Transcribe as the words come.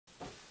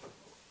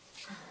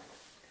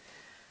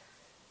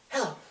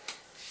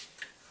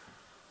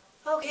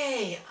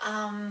Okay,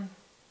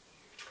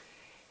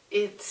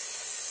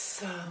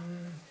 it's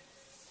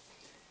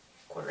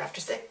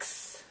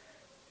 6:15.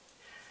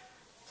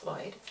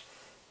 Floyd.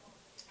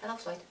 Hello,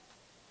 Floyd.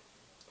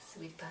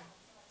 Sweet pie.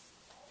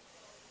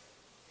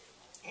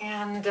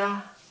 And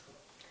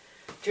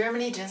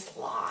Germany just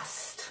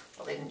lost.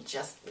 Well, they didn't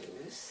just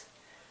lose.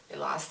 They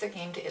lost their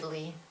game to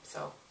Italy,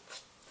 so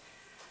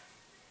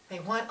they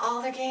won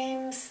all their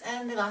games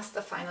and they lost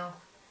the final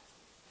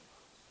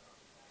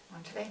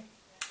one today.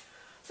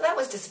 So that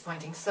was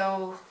disappointing.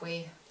 So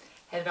we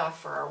headed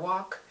off for our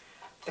walk.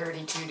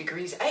 32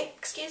 degrees. Hey,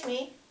 excuse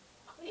me.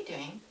 What are you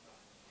doing?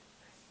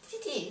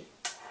 Titi,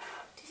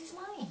 this is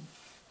mine.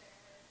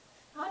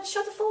 I want to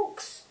show the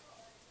folks.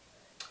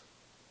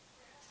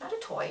 It's not a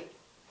toy.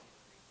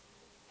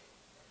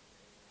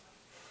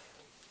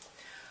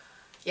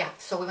 Yeah,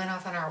 so we went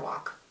off on our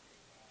walk.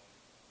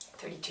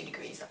 32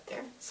 degrees up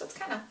there, so it's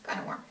kind of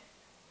warm.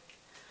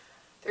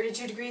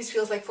 32 degrees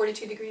feels like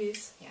 42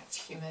 degrees. Yeah,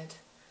 it's humid.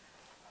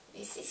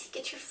 You see,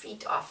 get your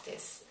feet off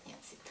this. Yeah,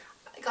 see,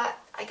 I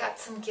got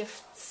some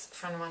gifts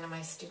from one of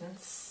my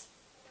students.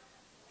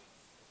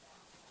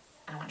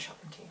 I want to show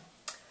them to you.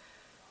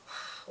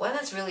 One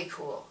that's really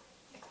cool.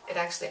 It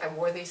actually, I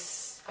wore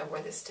this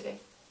today.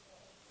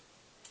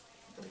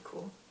 Really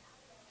cool.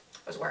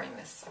 I was wearing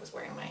this. I was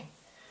wearing my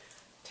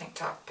tank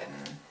top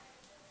and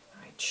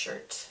my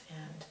shirt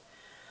and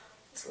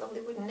this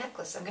lovely wooden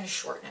necklace. I'm going to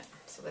shorten it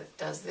so that it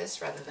does this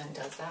rather than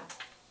does that.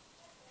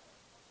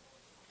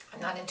 I'm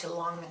not into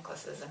long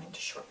necklaces, I'm into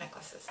short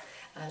necklaces.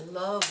 And I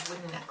love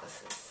wooden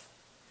necklaces.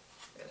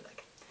 I really like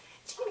it.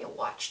 She gave me a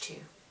watch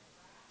too.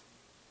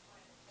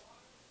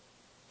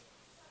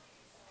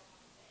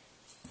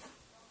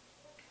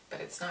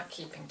 But it's not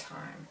keeping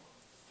time.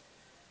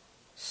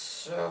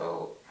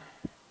 So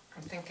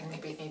I'm thinking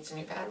maybe it needs a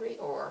new battery,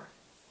 or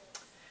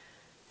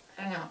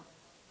I don't know.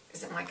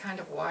 Is it my kind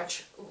of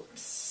watch? Ooh, I'm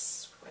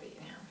sweaty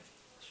now.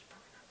 I should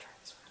probably not try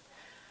this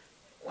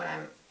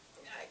one.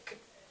 I could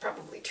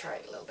probably try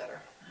it a little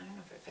better. I don't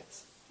know if it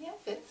fits. Yeah,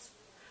 it fits.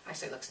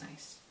 Actually, it looks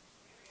nice.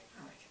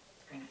 I like it.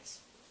 Very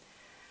nice.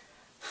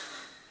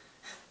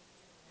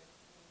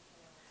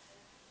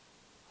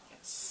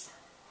 Yes.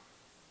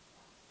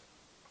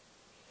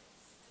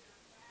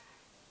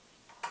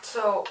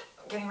 So,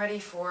 getting ready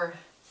for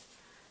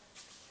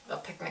the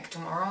picnic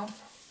tomorrow. I'm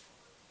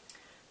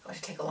going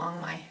to take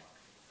along my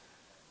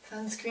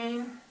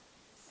sunscreen.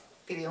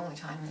 Be the only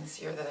time this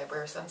year that I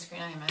wear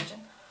sunscreen, I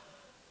imagine.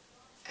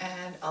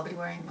 And I'll be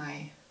wearing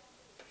my,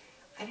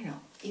 I don't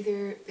know,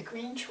 either the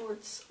green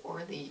shorts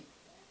or the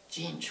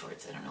jean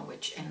shorts, I don't know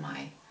which, and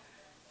my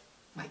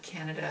white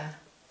Canada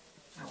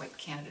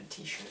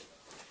t-shirt.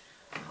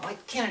 My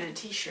white Canada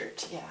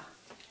t-shirt, yeah.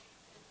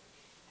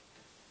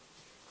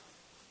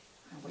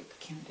 My white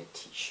Canada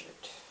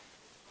t-shirt.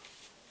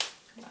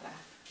 Not a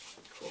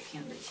cool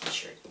Canada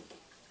t-shirt.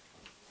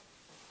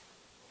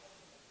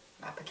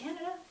 Map of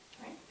Canada,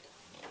 right?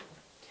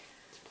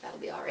 That'll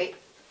be alright.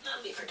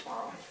 That'll be for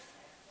tomorrow.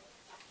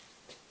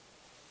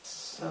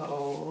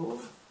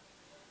 So,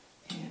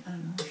 and I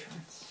don't know,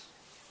 shorts.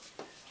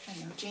 I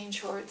don't know, jean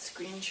shorts,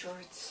 green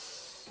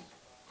shorts.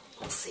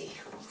 We'll see,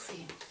 we'll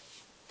see.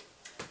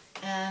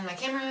 And my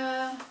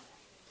camera,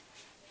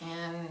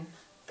 and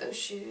those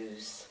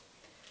shoes,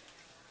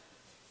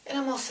 and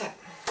I'm all set.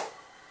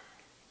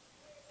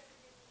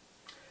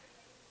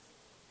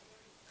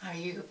 Are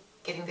you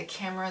getting the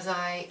camera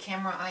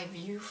eye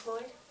view,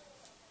 Floyd?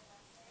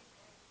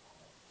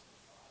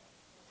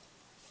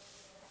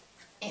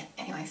 Yeah,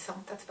 anyway, so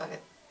that's about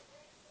it.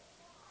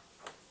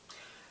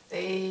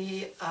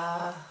 They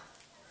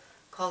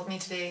called me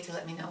today to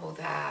let me know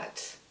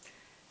that,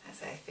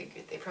 as I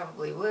figured they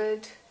probably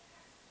would,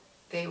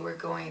 they are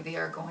going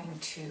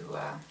to,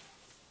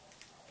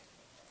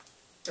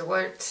 there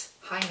weren't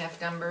high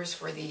enough numbers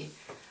for the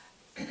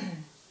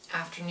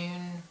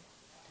afternoon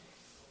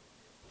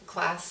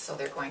class, so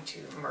they're going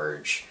to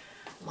merge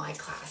my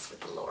class with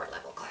the lower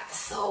level class.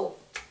 So,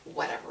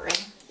 whatever,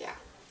 eh? Yeah.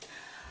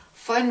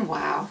 Fun,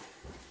 wow.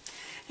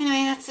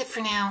 Anyway, that's it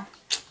for now.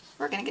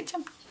 We're gonna get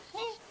jumped.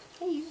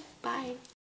 Hey, bye.